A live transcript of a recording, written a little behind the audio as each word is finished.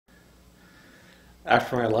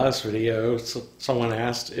After my last video, someone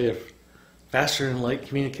asked if faster than light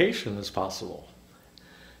communication is possible.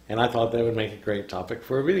 And I thought that would make a great topic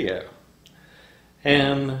for a video.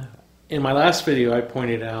 And in my last video, I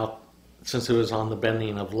pointed out, since it was on the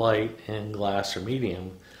bending of light in glass or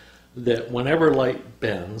medium, that whenever light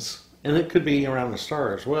bends, and it could be around the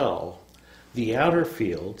star as well, the outer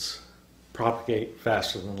fields propagate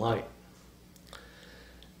faster than light.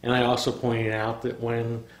 And I also pointed out that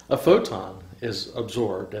when a photon is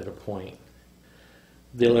absorbed at a point,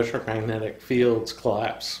 the electromagnetic fields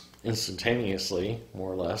collapse instantaneously,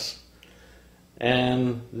 more or less,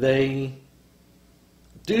 and they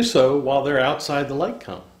do so while they're outside the light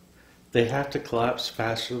cone. They have to collapse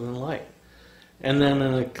faster than light. And then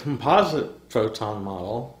in a composite photon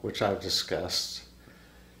model, which I've discussed,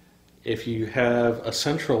 if you have a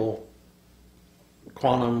central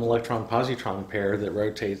quantum electron-positron pair that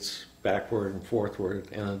rotates backward and forthward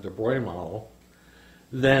in a de Broglie model,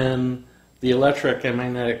 then the electric and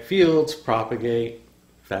magnetic fields propagate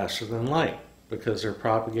faster than light because they're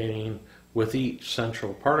propagating with each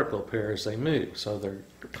central particle pair as they move. So they're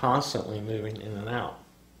constantly moving in and out.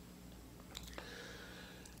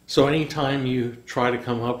 So anytime you try to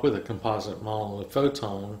come up with a composite model of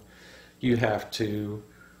photon, you have to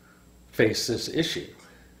face this issue.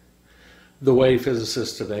 The way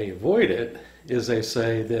physicists today avoid it is they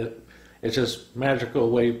say that it's just magical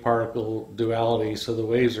wave-particle duality, so the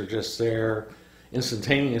waves are just there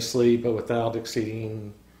instantaneously but without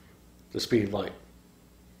exceeding the speed of light.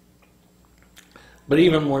 But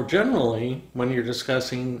even more generally, when you're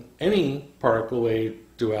discussing any particle-wave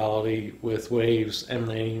duality with waves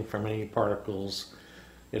emanating from any particles,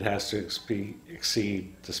 it has to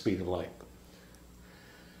exceed the speed of light.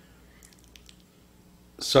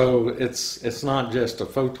 So it's not just a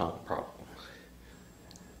photon problem.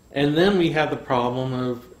 And then we have the problem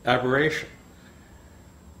of aberration.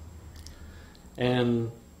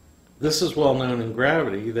 And this is well known in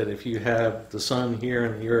gravity, that if you have the sun here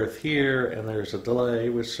and the earth here, and there's a delay,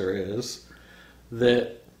 which there is,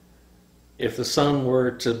 that if the sun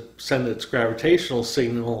were to send its gravitational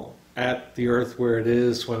signal at the earth where it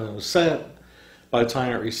is when it was sent, by the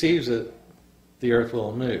time it receives it, the earth will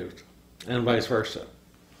have moved, and vice versa.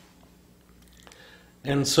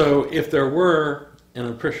 And so if there were an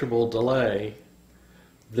appreciable delay,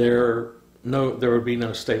 there would be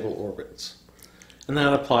no stable orbits. And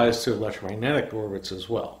that applies to electromagnetic orbits as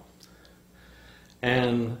well.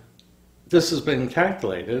 And this has been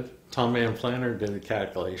calculated. Tom Van Flandern did a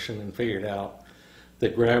calculation and figured out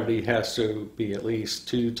that gravity has to be at least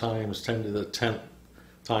 2 times 10 to the 10th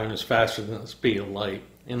times faster than the speed of light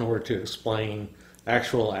in order to explain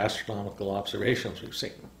actual astronomical observations we've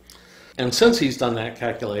seen. And since he's done that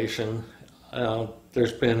calculation,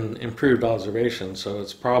 there's been improved observations, so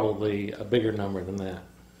it's probably a bigger number than that.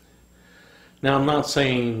 Now, I'm not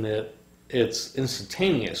saying that it's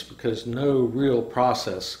instantaneous, because no real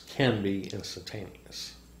process can be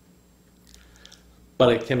instantaneous.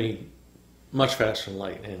 But it can be much faster than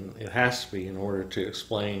light, and it has to be in order to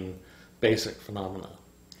explain basic phenomena.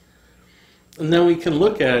 And then we can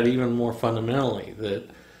look at it even more fundamentally, that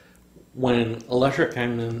when electric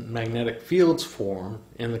and magnetic fields form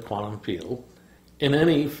in the quantum field, in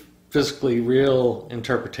any physically real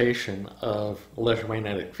interpretation of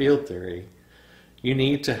electromagnetic field theory, you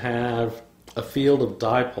need to have a field of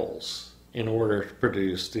dipoles in order to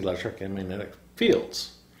produce the electric and magnetic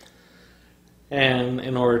fields. And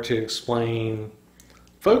in order to explain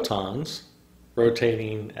photons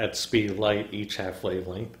rotating at the speed of light each half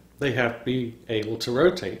wavelength, they have to be able to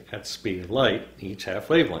rotate at the speed of light each half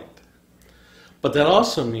wavelength. But that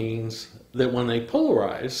also means that when they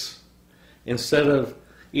polarize, instead of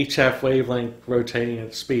each half wavelength rotating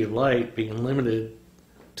at the speed of light being limited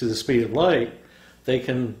to the speed of light, they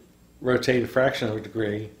can rotate a fraction of a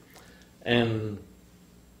degree, and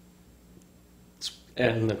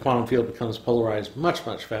the quantum field becomes polarized much,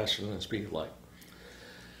 much faster than the speed of light.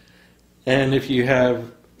 And if you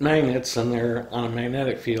have magnets and they're on a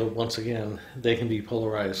magnetic field, once again, they can be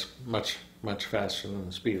polarized much, much faster than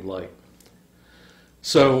the speed of light.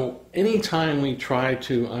 So anytime we try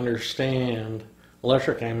to understand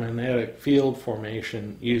electric and magnetic field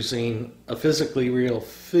formation using a physically real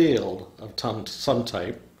field of some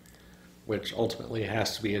type, which ultimately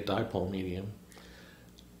has to be a dipole medium,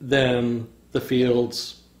 then the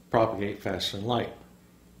fields propagate faster than light.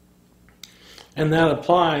 And that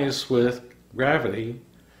applies with gravity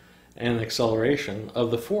and acceleration of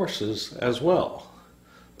the forces as well,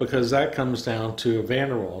 because that comes down to a van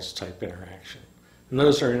der Waals type interaction. And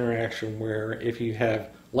those are interactions where if you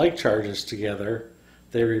have like charges together,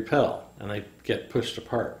 they repel and they get pushed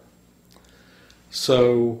apart.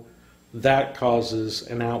 So that causes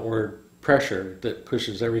an outward pressure that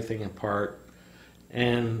pushes everything apart.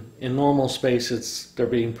 And in normal space, they're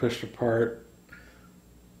being pushed apart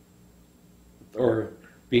or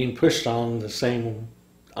being pushed on the same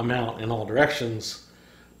amount in all directions.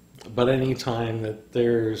 But any time that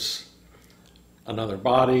there's another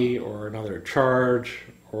body or another charge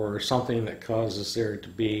or something that causes there to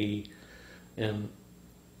be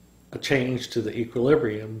a change to the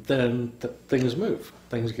equilibrium, then things move,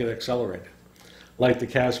 things get accelerated. Like the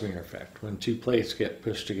Casimir effect, when two plates get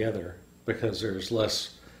pushed together because there's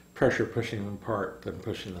less pressure pushing them apart than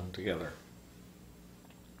pushing them together.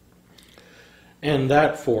 And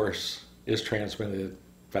that force is transmitted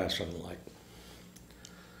faster than light.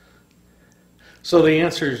 So the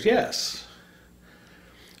answer is yes.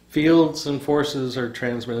 Fields and forces are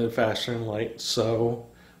transmitted faster than light, so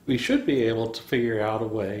we should be able to figure out a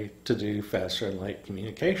way to do faster than light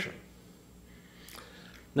communication.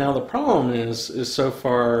 Now the problem is so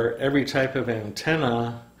far every type of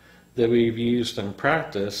antenna that we've used in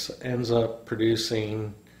practice ends up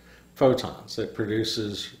producing photons. It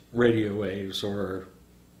produces radio waves or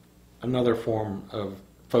another form of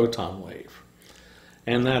photon wave.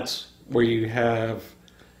 And that's where you have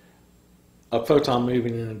a photon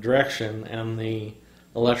moving in a direction and the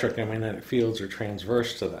electric and magnetic fields are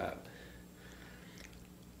transverse to that.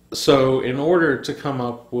 So in order to come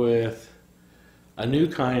up with a new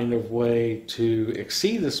kind of way to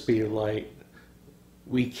exceed the speed of light,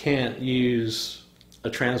 we can't use a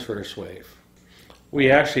transverse wave.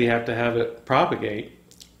 We actually have to have it propagate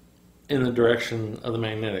in the direction of the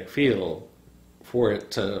magnetic field for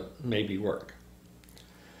it to maybe work.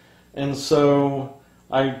 And so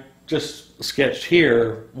I just sketched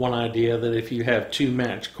here one idea that if you have two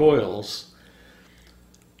matched coils,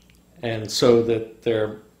 and so that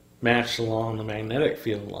they're matched along the magnetic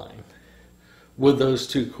field line, would those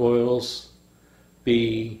two coils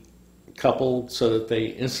be coupled so that they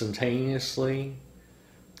instantaneously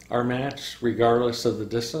are matched regardless of the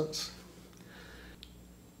distance?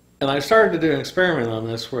 And I started to do an experiment on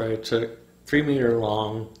this where I took 3 meter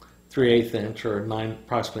long, 3/8 inch or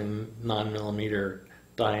approximately 9 millimeter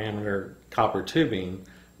diameter copper tubing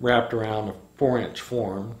wrapped around a 4-inch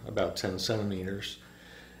form, about 10 centimeters,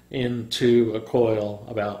 into a coil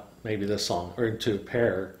about maybe this long, or into a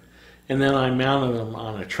pair. And then I mounted them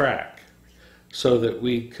on a track so that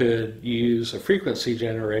we could use a frequency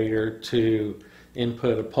generator to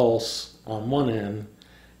input a pulse on one end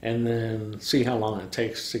and then see how long it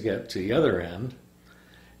takes to get to the other end,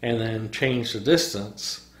 and then change the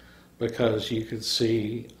distance, because you could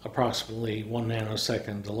see approximately 1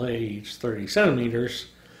 nanosecond delay each 30 centimeters.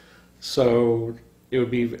 So it would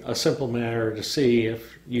be a simple matter to see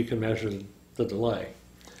if you can measure the delay.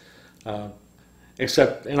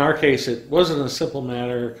 Except in our case, it wasn't a simple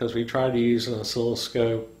matter because we tried to use an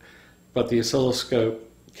oscilloscope, but the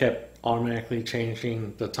oscilloscope kept automatically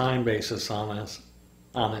changing the time basis on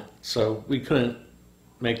it, so we couldn't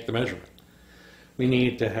make the measurement. We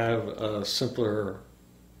needed to have a simpler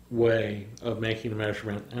way of making a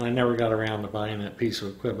measurement, and I never got around to buying that piece of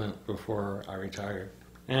equipment before I retired.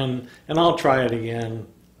 And I'll try it again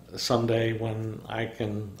someday when I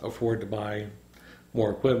can afford to buy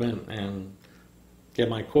more equipment and get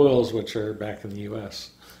my coils, which are back in the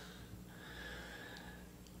US.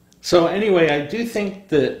 So anyway, I do think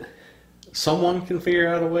that someone can figure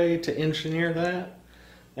out a way to engineer that.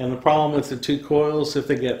 And the problem with the two coils, if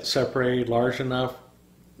they get separated large enough,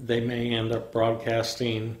 they may end up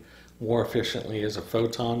broadcasting more efficiently as a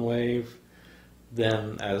photon wave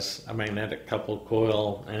than as a magnetic coupled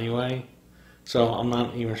coil anyway. So I'm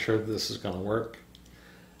not even sure this is going to work.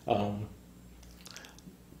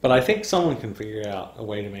 But I think someone can figure out a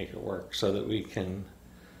way to make it work so that we can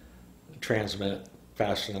transmit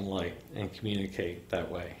faster than light and communicate that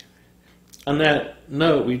way. On that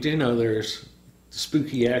note, we do know there's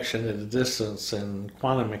spooky action at a distance in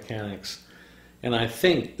quantum mechanics, and I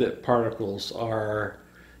think that particles are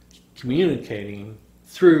communicating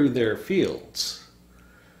through their fields.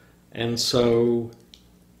 And so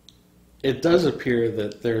it does appear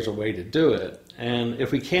that there's a way to do it, and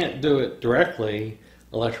if we can't do it directly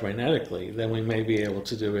electromagnetically, then we may be able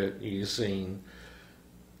to do it using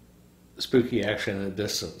spooky action at a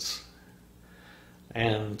distance.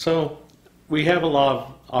 And so we have a lot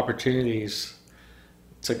of opportunities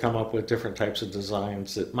to come up with different types of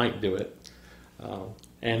designs that might do it.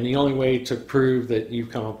 And the only way to prove that you've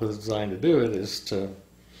come up with a design to do it is to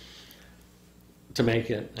make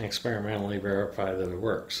it and experimentally verify that it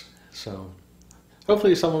works. So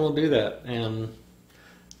hopefully someone will do that, and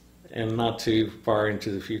not too far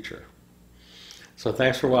into the future. So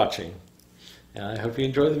thanks for watching. And I hope you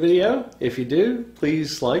enjoyed the video. If you do,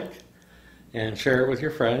 please like and share it with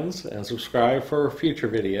your friends and subscribe for future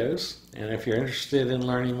videos. And if you're interested in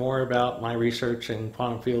learning more about my research in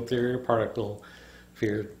quantum field theory or particle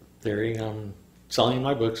field theory, I'm selling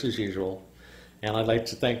my books as usual. And I'd like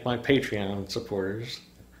to thank my Patreon supporters.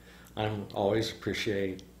 I always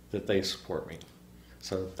appreciate that they support me.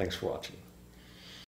 So thanks for watching.